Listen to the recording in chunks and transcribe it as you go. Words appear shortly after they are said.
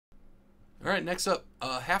All right, next up,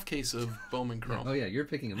 half case of Bowman Chrome. Oh, yeah, you're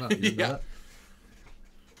picking them up. You know Yeah. that?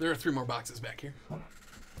 There are 3 more boxes back here.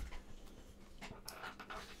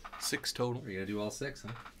 6 total. We're going to do all 6,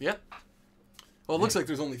 huh? Yeah. Well, it looks like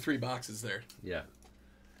there's only 3 boxes there. Yeah.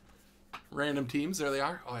 Random teams, there they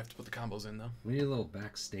are. Oh, I have to put the combos in, though. We need a little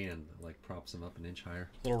back stand that, like, props them up an inch higher.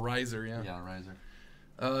 Little riser, yeah. Yeah, riser.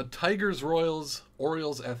 Tigers, Royals,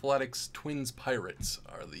 Orioles, Athletics, Twins, Pirates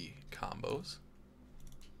are the combos.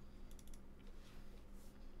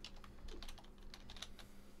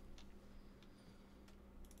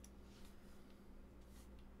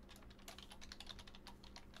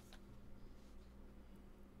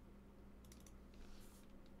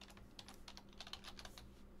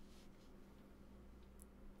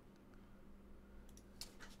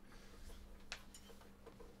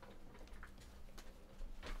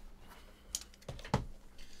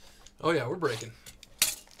 Oh yeah, we're breaking.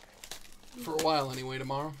 For a while anyway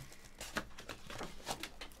tomorrow.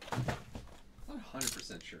 Not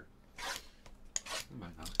 100% sure. We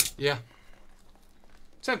might not. Yeah.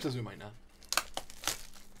 Sam says we might not.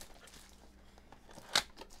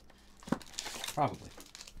 Probably.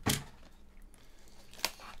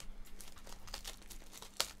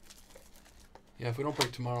 Yeah, if we don't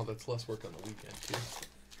break tomorrow, that's less work on the weekend too.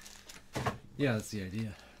 Yeah, that's the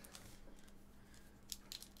idea.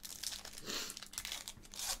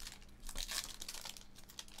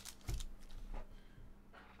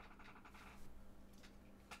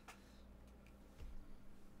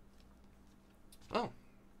 Oh,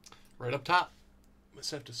 right up top.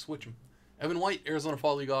 Must have to switch them. Evan White, Arizona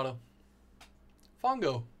Fall League Auto.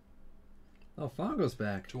 Fongo Oh, Fongo's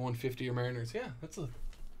back. to 150 or Mariners. Yeah, that's a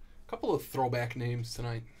couple of throwback names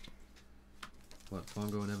tonight. What,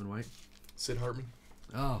 Fongo and Evan White? Sid Hartman.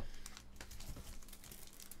 Oh.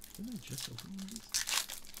 Didn't I just open one of these?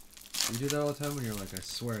 You do that all the time when you're like, I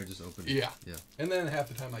swear I just opened it. Yeah. Yeah. And then half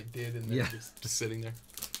the time I did, and then Yeah. just sitting there.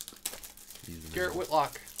 Easy. Garrett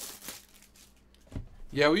Whitlock.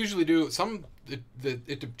 Yeah, we usually do some. It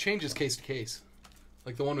changes case to case.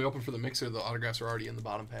 Like the one we opened for the mixer, the autographs are already in the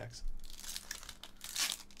bottom packs.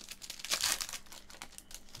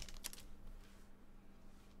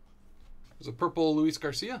 There's a purple Luis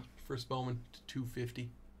Garcia, first Bowman to 250.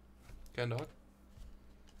 Ken Dog.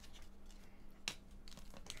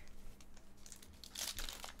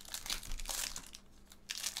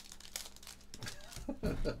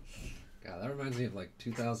 God, that reminds me of like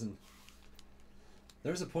 2000.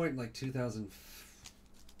 There was a point in like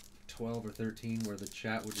 2012 or 13 where the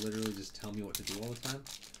chat would literally just tell me what to do all the time.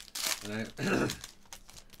 And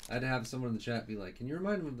I had to have someone in the chat be like, can you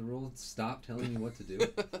remind them of the rules? Stop telling me what to do.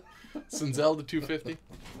 Sinzel to 250. It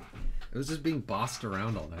was just being bossed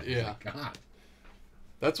around all night. Yeah. Like, God.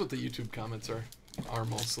 That's what the YouTube comments are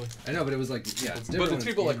mostly. I know, but it was like, yeah, it's different. But it's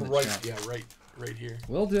people like in the right, chat. yeah, right here.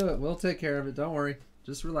 We'll do it. We'll take care of it. Don't worry.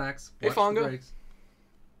 Just relax. Hey, Watch the Fongo. breaks.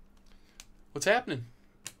 What's happening?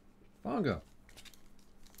 Fongo.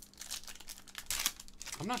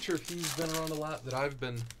 I'm not sure if he's been around a lot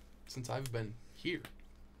since I've been here.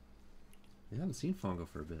 I haven't seen Fongo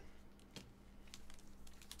for a bit.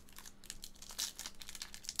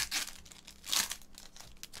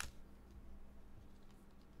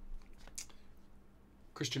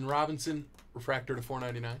 Christian Robinson, refractor to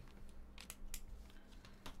 499.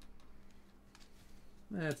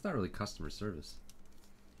 It's not really customer service.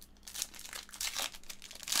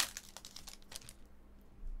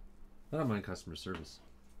 I don't mind customer service.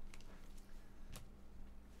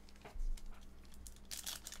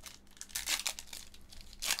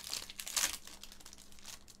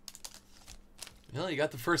 Well, you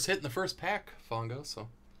got the first hit in the first pack, Fongo, so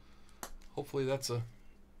hopefully that's a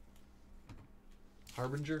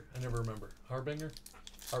harbinger. I never remember. Harbinger?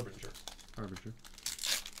 Harbinger. Harbinger.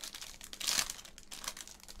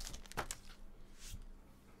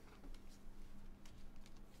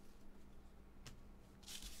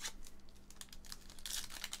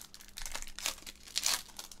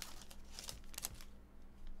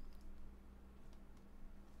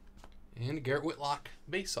 And Garrett Whitlock,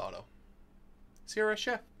 base auto. Sierra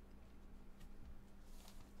Chef.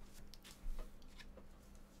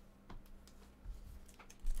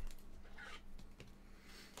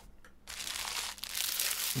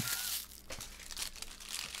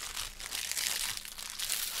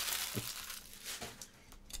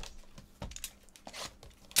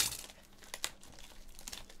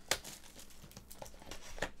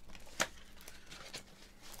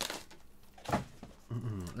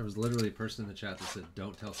 There was literally a person in the chat that said,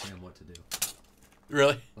 don't tell Sam what to do.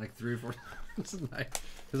 Really? Like 3 or 4 times a night.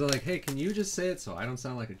 Because I'm like, hey, can you just say it so I don't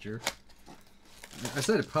sound like a jerk? I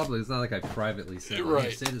said it publicly. It's not like I privately said it. Right.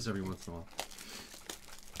 I say this every once in a while.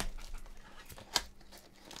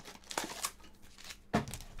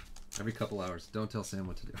 Every couple hours. Don't tell Sam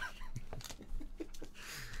what to do.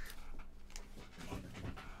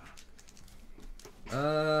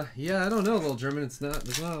 Yeah, I don't know, little German.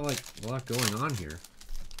 There's not like a lot going on here.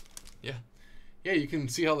 Yeah. Yeah, you can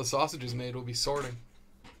see how the sausage is made. We'll be sorting.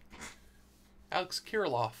 Alex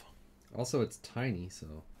Kirilov. Also, it's tiny, so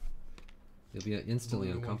you'll be instantly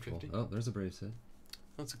Only uncomfortable. 150. Oh, there's a Braves hit.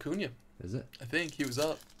 That's Acuna. Is it? I think he was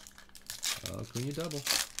up. Oh, Acuna double.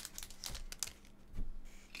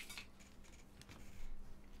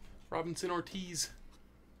 Robinson Ortiz.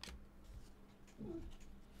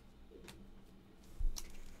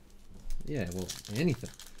 Yeah, well, anything.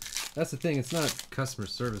 That's the thing. It's not customer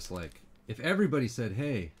service like. If everybody said,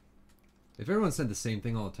 hey, if everyone said the same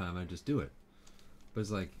thing all the time, I'd just do it. But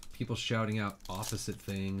it's like people shouting out opposite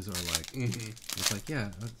things or like, it's like,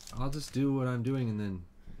 yeah, I'll just do what I'm doing. And then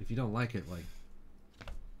if you don't like it, like,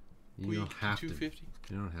 you don't have to. You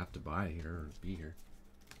don't have to buy here or be here.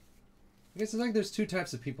 I guess it's like there's two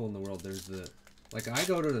types of people in the world. There's the, like I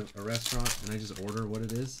go to a restaurant and I just order what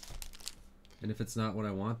it is. And if it's not what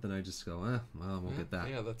I want, then I just go, well, I won't get that.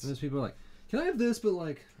 Yeah, that's... And there's people who are like, can I have this? But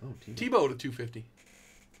like, oh, Tebow to 250.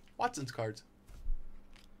 Watson's cards.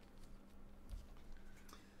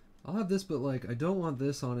 I'll have this, but like, I don't want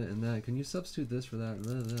this on it and that. Can you substitute this for that?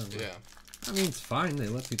 Blah, blah, blah. Yeah. I mean, it's fine. They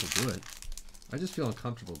let people do it. I just feel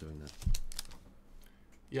uncomfortable doing that.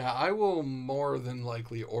 Yeah, I will more than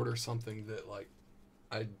likely order something that like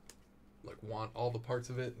I like want all the parts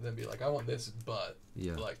of it, and then be like, I want this, but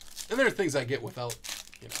Yeah. like, and there are things I get without,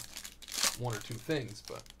 you know, one or two things,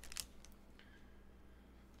 but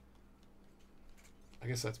I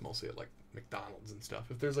guess that's mostly at like McDonald's and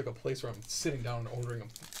stuff. If there's like a place where I'm sitting down and ordering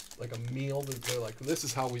like a meal, that they're like, this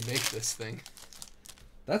is how we make this thing.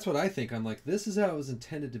 That's what I think. I'm like, this is how it was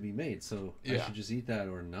intended to be made, so I Yeah. should just eat that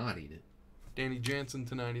or not eat it. Danny Jansen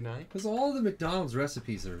to 99. Because all the McDonald's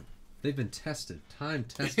recipes they've been tested, time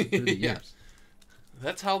tested through the Yeah. years.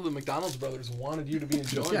 That's how the McDonald's brothers wanted you to be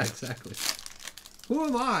enjoying Yeah, it. exactly. Who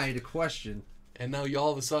am I to question? And now you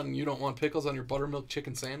all of a sudden you don't want pickles on your buttermilk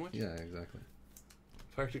chicken sandwich? Yeah, exactly.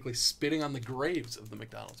 Practically spitting on the graves of the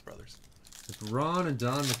McDonald's brothers. If Ron and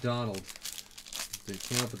Don McDonald, they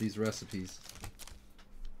came up with these recipes.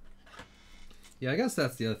 Yeah, I guess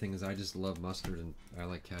that's the other thing is I just love mustard and I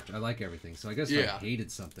like ketchup. I like everything. So I guess if I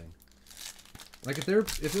hated something. Like if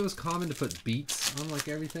it was common to put beets on like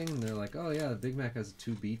everything and they're like, oh yeah, the Big Mac has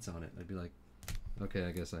 2 beets on it. I'd be like, okay,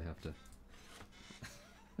 I guess I have to.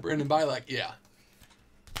 Brandon Bilek, yeah.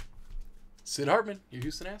 Sid Hartman, your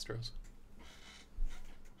Houston Astros.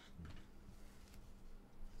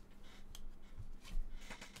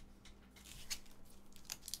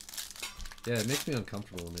 Yeah, it makes me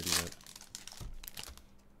uncomfortable when they do that.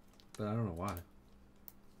 But I don't know why.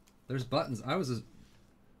 There's buttons.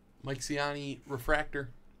 Mike Ciani, Refractor.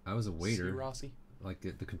 I was a C. waiter. Rossi. Like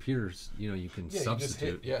the computers, you can Yeah, substitute. you just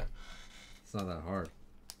hit, yeah. It's not that hard.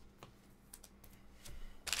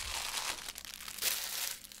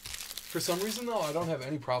 For some reason, though, I don't have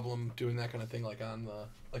any problem doing that kind of thing. Like on the,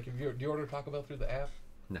 like if do you order Taco Bell through the app?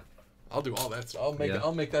 No. I'll do all that stuff.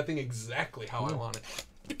 I'll make that thing exactly how I want it.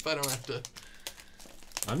 If I don't have to.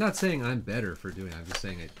 I'm not saying I'm better for doing it. I'm just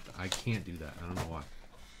saying I can't do that. I don't know why.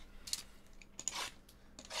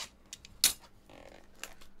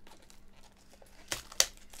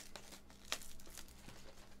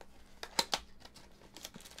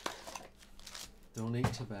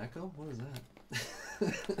 Donate tobacco? What is that?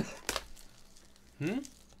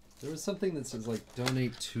 There was something that says like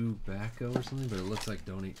donate tobacco or something, but it looks like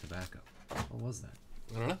donate tobacco. What was that?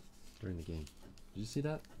 I don't know. During the game. Did you see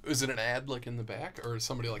that? Is it an ad like in the back, or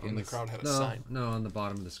somebody like in the crowd had a no, sign? No, on the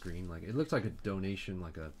bottom of the screen. Like it looked like a donation,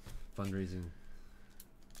 like a fundraising.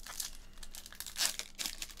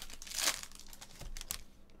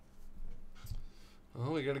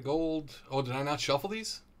 Oh, we got a gold. Oh, did I not shuffle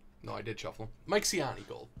these? No, I did shuffle them. Mike Ciani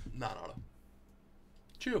gold, non-auto.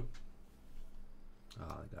 Chew. Oh,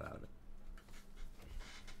 I got out of it.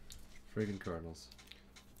 Friggin' Cardinals.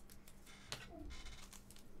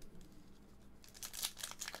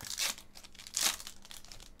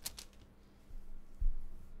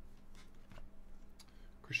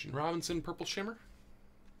 Christian Robinson, Purple Shimmer.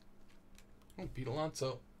 Oh, Pete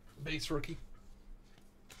Alonso, base rookie.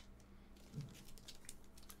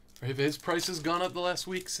 Have his prices gone up the last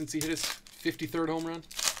week since he hit his 53rd home run?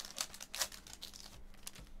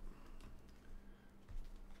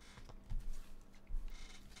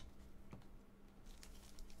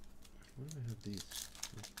 Where do I have these?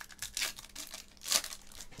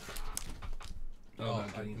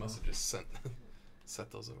 he must have just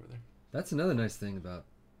set those over there. That's another nice thing about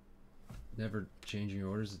never changing your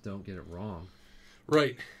orders is don't get it wrong.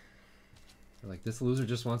 Right. Like, this loser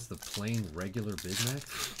just wants the plain regular Big Mac?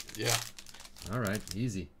 Yeah. All right,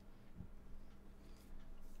 easy.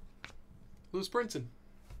 Louis Brinson.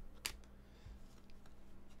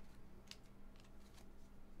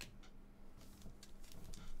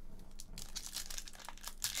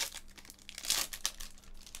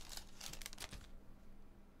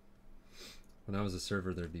 When I was a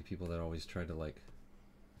server, there'd be people that always tried to, like,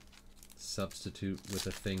 substitute with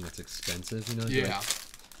a thing that's expensive, you know? Yeah. Like,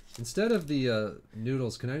 instead of the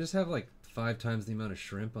noodles, can I just have, like, 5 times the amount of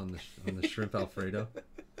shrimp on the shrimp Alfredo?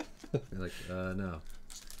 You're like, no.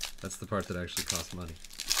 That's the part that actually costs money.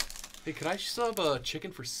 Hey, could I sub a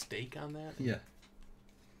chicken for steak on that? Yeah.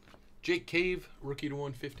 Jake Cave, rookie to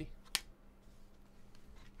 150.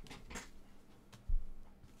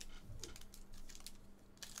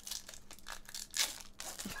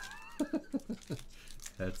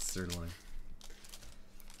 That's sirloin.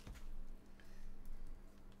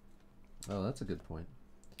 Oh, that's a good point.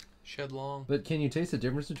 Shed Long. But can you taste the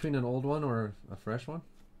difference between an old one or a fresh one?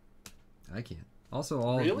 I can't. Also,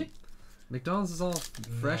 all Really? McDonald's is all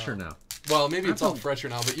fresher now. Well, maybe it's all fresher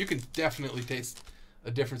now, but you can definitely taste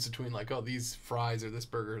a difference between, like, oh, these fries or this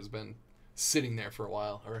burger has been sitting there for a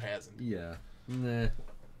while or hasn't. Yeah. Nah.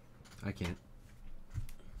 I can't.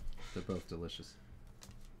 They're both delicious.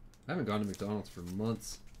 I haven't gone to McDonald's for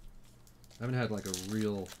months. I haven't had, like, a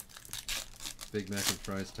real Big Mac and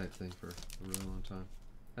fries type thing for a really long time.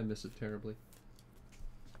 I miss it terribly.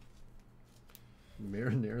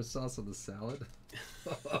 Marinara sauce on the salad?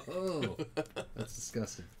 Oh, that's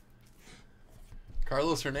disgusting.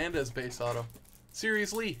 Carlos Hernandez base auto.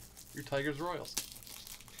 Sirius Lee, your Tigers Royals.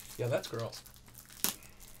 Yeah, that's gross.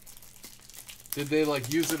 Did they,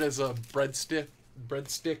 like, use it as a breadstick,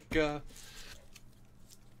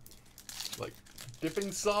 like,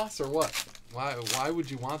 dipping sauce or what? Why would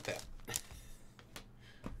you want that?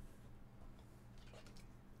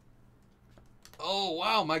 Oh,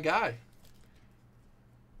 wow, my guy.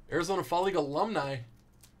 Arizona Fall League alumni,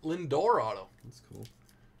 Lindor auto. That's cool.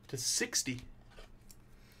 To 60.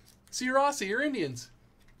 See Rossi, your Indians.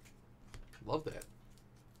 Love that.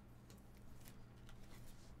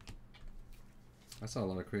 I saw a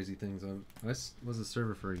lot of crazy things. I was a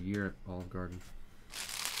server for a year at Olive Garden.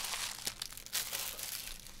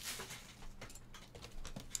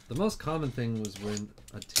 The most common thing was when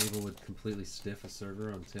a table would completely stiff a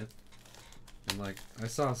server on tip. And, like, I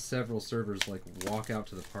saw several servers, like, walk out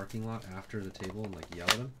to the parking lot after the table and, like, yell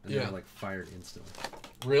at them. And they were, like, fired instantly.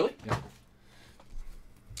 Really? Yeah.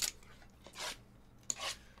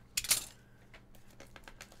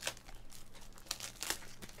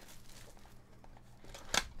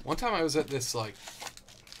 One time I was at this, like,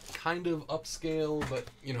 kind of upscale, but,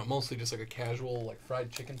 you know, mostly just, like, a casual, like,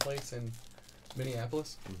 fried chicken place in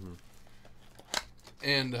Minneapolis. Mm-hmm.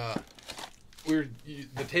 And,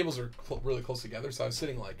 the tables are really close together, so I was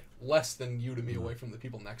sitting, like, less than you to me away from the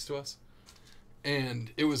people next to us.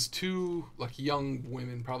 And it was two, like, young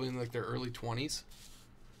women, probably in, like, their early 20s.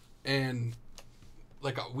 And,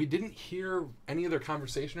 like, we didn't hear any of their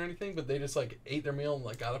conversation or anything, but they just, like, ate their meal and,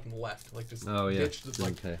 like, got up and left. Like, just ditched, just,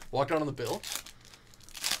 like, walked out on the bill.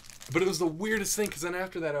 But it was the weirdest thing, because then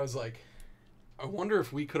after that I was like, I wonder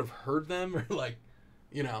if we could have heard them, or, like,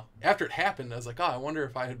 you know, after it happened, I was like, oh, I wonder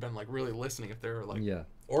if I had been, like, really listening, if they were, like,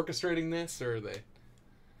 orchestrating this, or they...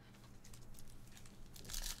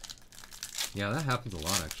 Yeah, that happens a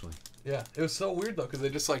lot, actually. Yeah, it was so weird, though, because they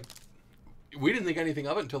just, like, we didn't think anything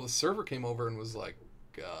of it until the server came over and was like,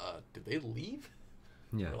 did they leave?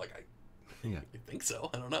 Yeah. We're like, I think so.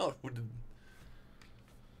 I don't know. Well,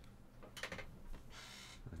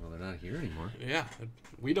 they're not here anymore. Yeah,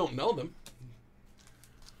 we don't know them.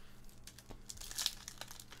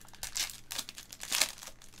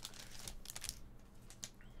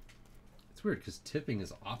 It's weird because tipping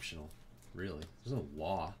is optional, really. There's no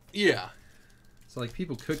law. Yeah. So, like,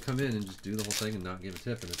 people could come in and just do the whole thing and not give a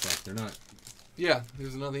tip, and it's like they're not... Yeah,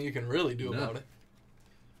 there's nothing you can really do about it.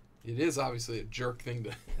 It is obviously a jerk thing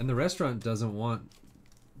to... And the restaurant doesn't want...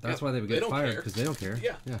 That's why they would get fired, because they don't care.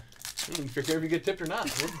 Yeah. Yeah. I don't even care if you get tipped or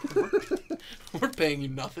not. We're paying you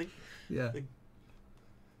nothing. Yeah. So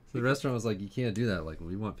the restaurant was like, you can't do that. Like,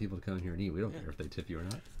 we want people to come in here and eat. We don't care if they tip you or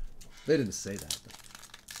not. They didn't say that, but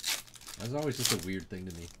that was always just a weird thing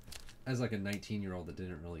to me. As, like, a 19-year-old that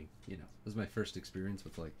didn't really, you know... It was my first experience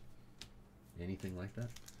with, like, anything like that.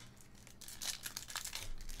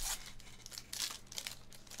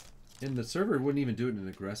 And the server wouldn't even do it in an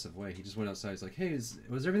aggressive way. He just went outside. He's like, "Hey,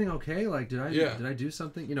 was everything okay? Like, did I do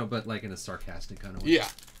something? You know, but like in a sarcastic kind of way." Yeah.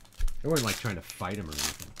 They weren't like trying to fight him or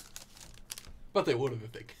anything. But they would have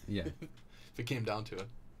if Yeah. if it came down to it.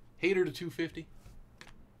 Hater to 250.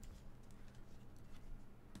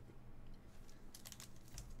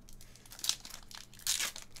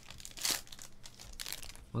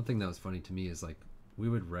 One thing that was funny to me is like we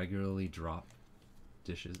would regularly drop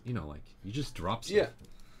dishes. You know, like you just drop stuff. Yeah.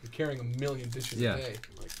 You're carrying a million dishes a day.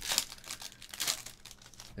 Like.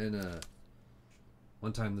 And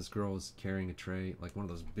one time this girl was carrying a tray, like one of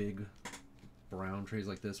those big brown trays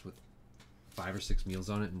like this with 5 or 6 meals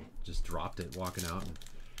on it, and just dropped it walking out. And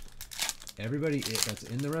everybody that's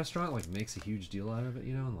in the restaurant like makes a huge deal out of it,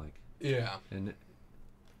 you know, and like yeah. And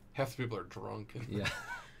half the people are drunk. And yeah.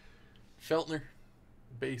 Feltner,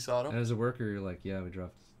 base auto. And as a worker, you're like, yeah, we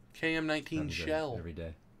dropped KM19 shell every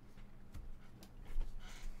day.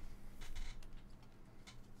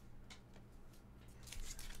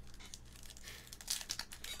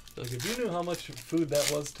 Like, if you knew how much food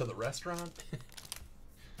that was to the restaurant,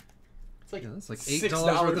 it's like, that's like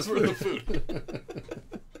 $8 worth of food.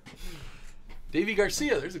 Davey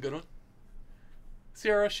Garcia, there's a good one.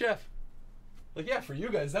 CRS chef. Like, yeah, for you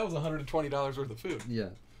guys, that was $120 worth of food. Yeah.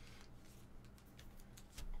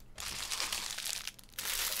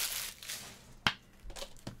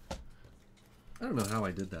 I don't know how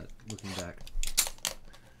I did that, looking back.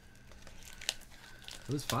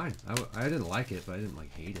 It was fine. I didn't like it, but I didn't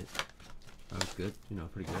like hate it. I was good, you know,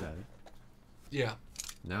 pretty good at it. Yeah.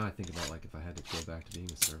 Now I think about like if I had to go back to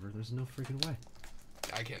being a server, there's no freaking way.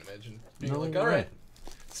 I can't imagine being No like, way. all right,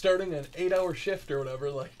 starting an 8-hour shift or whatever,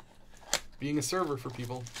 like being a server for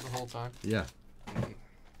people the whole time. Yeah.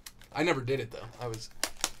 I never did it though. I was.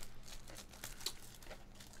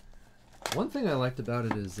 One thing I liked about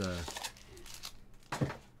it is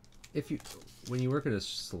when you work at a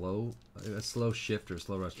slow shift or a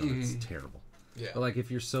slow restaurant, it's terrible. Yeah. But like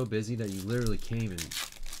if you're so busy that you literally can't even,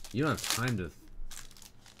 you don't have time to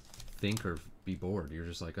think or be bored. You're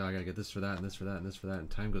just like, oh, I gotta get this for that and this for that and this for that, and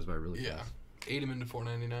time goes by really fast. Yeah. 8 them into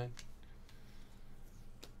 $4.99.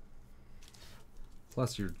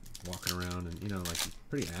 Plus you're walking around and, you know, like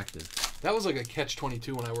pretty active. That was like a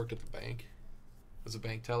catch-22 when I worked at the bank. As a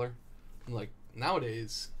bank teller. And like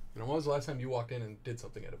nowadays, you know, when was the last time you walked in and did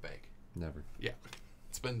something at a bank? Never. Yeah.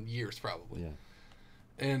 It's been years probably. Yeah.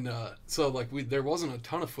 And so like there wasn't a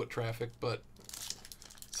ton of foot traffic, but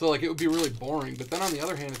so like it would be really boring. But then on the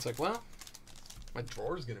other hand, it's like, well, my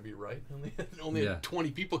drawer's gonna be right. Only had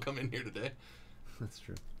 20 people come in here today. That's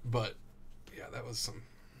true. But yeah, that was some.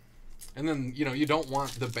 And then, you know, you don't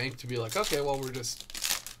want the bank to be like, okay, well, we're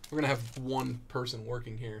gonna have one person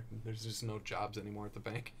working here. There's just no jobs anymore at the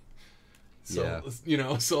bank. So you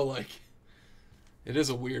know, so like, it is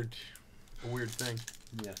a weird thing.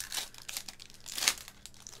 Yeah.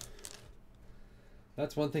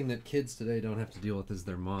 That's one thing that kids today don't have to deal with is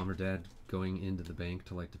their mom or dad going into the bank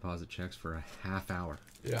to like deposit checks for a half hour.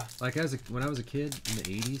 Yeah. Like when I was a kid in the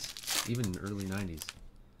 80s, even early 90s,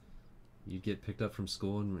 you'd get picked up from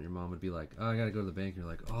school and your mom would be like, oh, I gotta go to the bank. And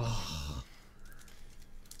you're like, oh.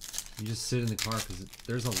 You just sit in the car because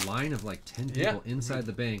there's a line of like 10 people inside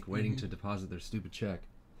the bank waiting to deposit their stupid check.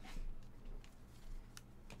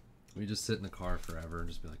 We just sit in the car forever and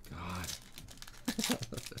just be like, God.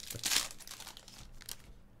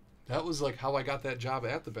 That was like how I got that job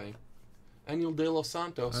at the bank. Anil de los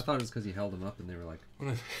Santos. I thought it was because he held them up and they were like,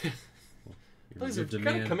 well, those are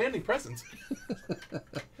kind of commanding presence.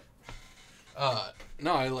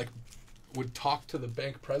 No, I like would talk to the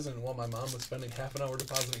bank president while my mom was spending half an hour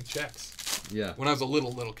depositing checks. Yeah. When I was a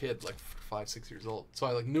little kid, like 5, 6 years old. So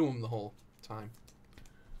I like knew him the whole time.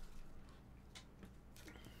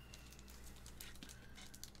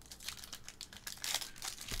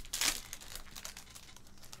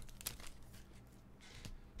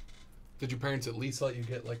 Did your parents at least let you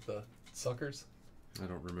get like the suckers? I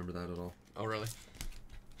don't remember that at all. Oh, really?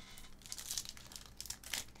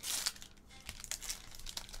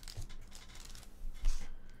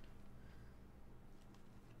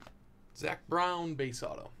 Zach Brown, base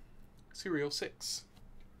auto. Serial 6.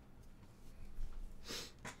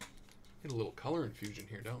 Get a little color infusion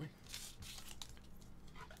here, don't we?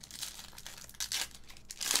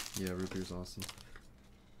 Yeah, root beer's awesome.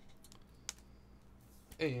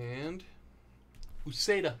 And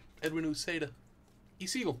Uceda, Edwin Uceda.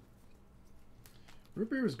 E-Seagull.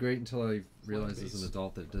 Root beer was great until I realized as an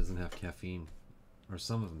adult that it doesn't have caffeine. Or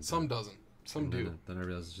some of them. Some doesn't. Some do. Then I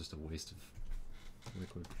realized it's just a waste of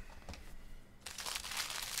liquid.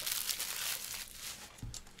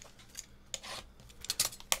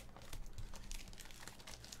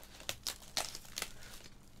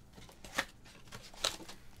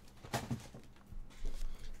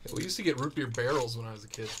 used to get root beer barrels when I was a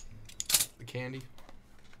kid. The candy.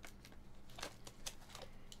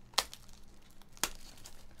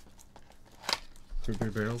 Root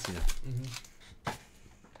beer barrels, yeah. Mm-hmm.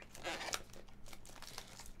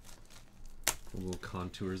 The little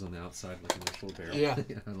contours on the outside, like a nice little barrel. Yeah.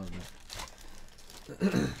 Yeah, I love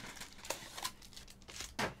that.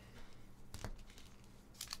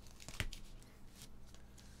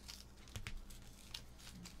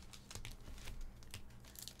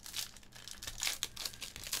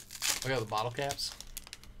 I got the bottle caps.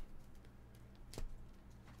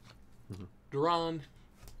 Mhm. Duran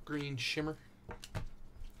Green Shimmer.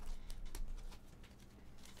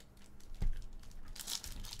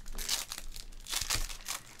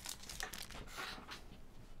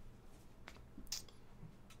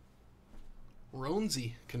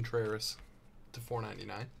 Ronzi Contreras to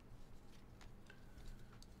 $4.99.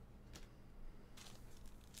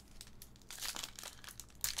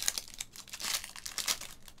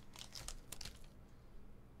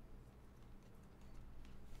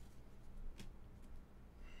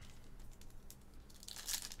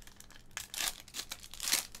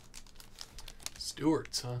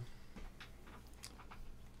 Stewart's, huh?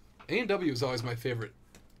 A&W is always my favorite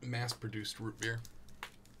mass-produced root beer.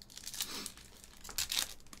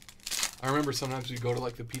 I remember sometimes we'd go to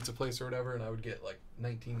like the pizza place or whatever, and I would get like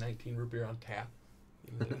 1919 root beer on tap.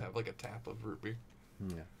 You know, they'd have like a tap of root beer.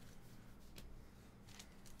 Yeah.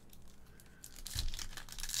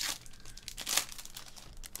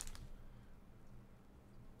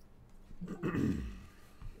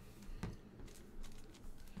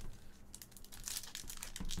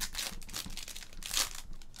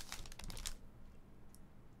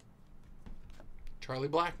 Charlie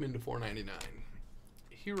Blackman to $4.99.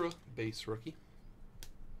 Hero base rookie.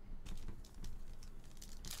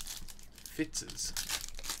 Fitz's.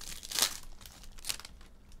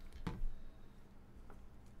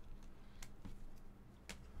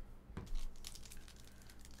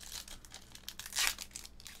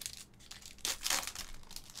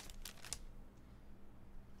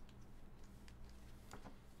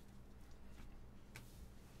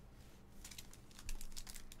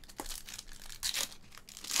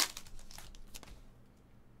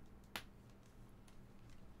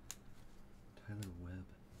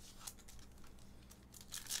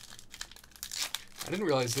 I didn't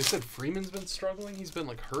realize they said Freeman's been struggling. He's been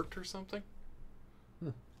like hurt or something.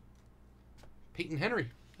 Huh. Peyton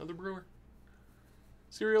Henry, another Brewer.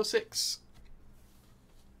 Serial 6.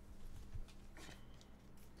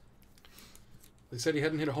 They said he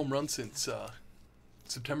hadn't hit a home run since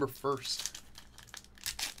September 1st.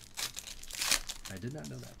 I did not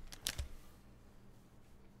know that.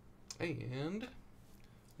 And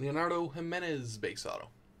Leonardo Jimenez base auto.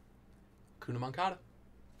 Kuna Moncada.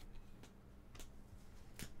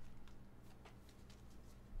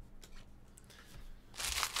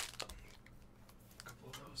 A couple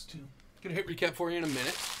of those too. Gonna hit recap for you in a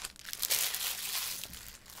minute.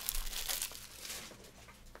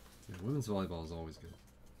 Yeah, women's volleyball is always good.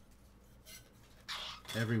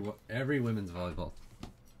 Every women's volleyball.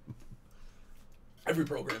 Every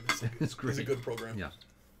program is It's great. a good program. Yeah.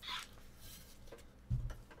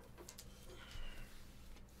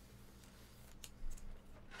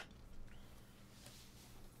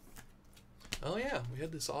 Oh yeah, we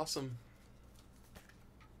had this awesome.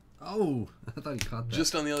 Oh, I thought he caught that.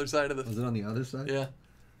 Just on the other side of the. Was it on the other side? Yeah.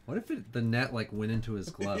 What if the net like went into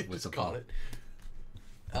his glove He with just the caught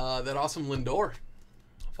ball? it. That awesome Lindor,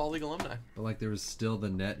 Fall League alumni. But like there was still the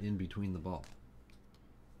net in between the ball.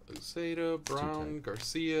 Zeta, Brown, tight.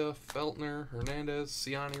 Garcia, Feltner, Hernandez,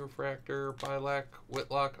 Ciani Refractor, Bilac,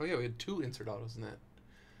 Whitlock. Oh yeah, we had 2 insert autos in that.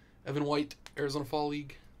 Evan White, Arizona Fall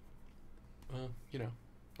League. You know,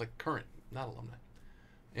 like current, not alumni.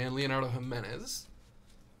 And Leonardo Jimenez.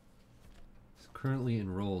 He's currently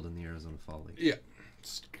enrolled in the Arizona Fall League. Yeah,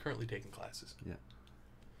 just currently taking classes. Yeah.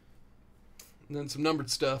 And then some numbered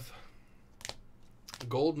stuff.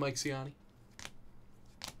 Gold, Mike Ciani.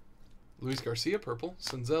 Luis Garcia, purple.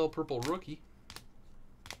 Senzel, purple rookie.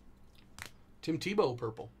 Tim Tebow,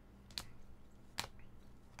 purple.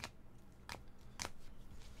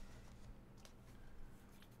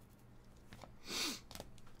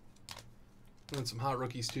 And then some hot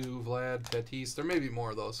rookies too. Vlad, Tatis. There may be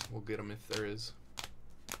more of those. We'll get them if there is.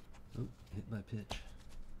 Oh, hit my pitch.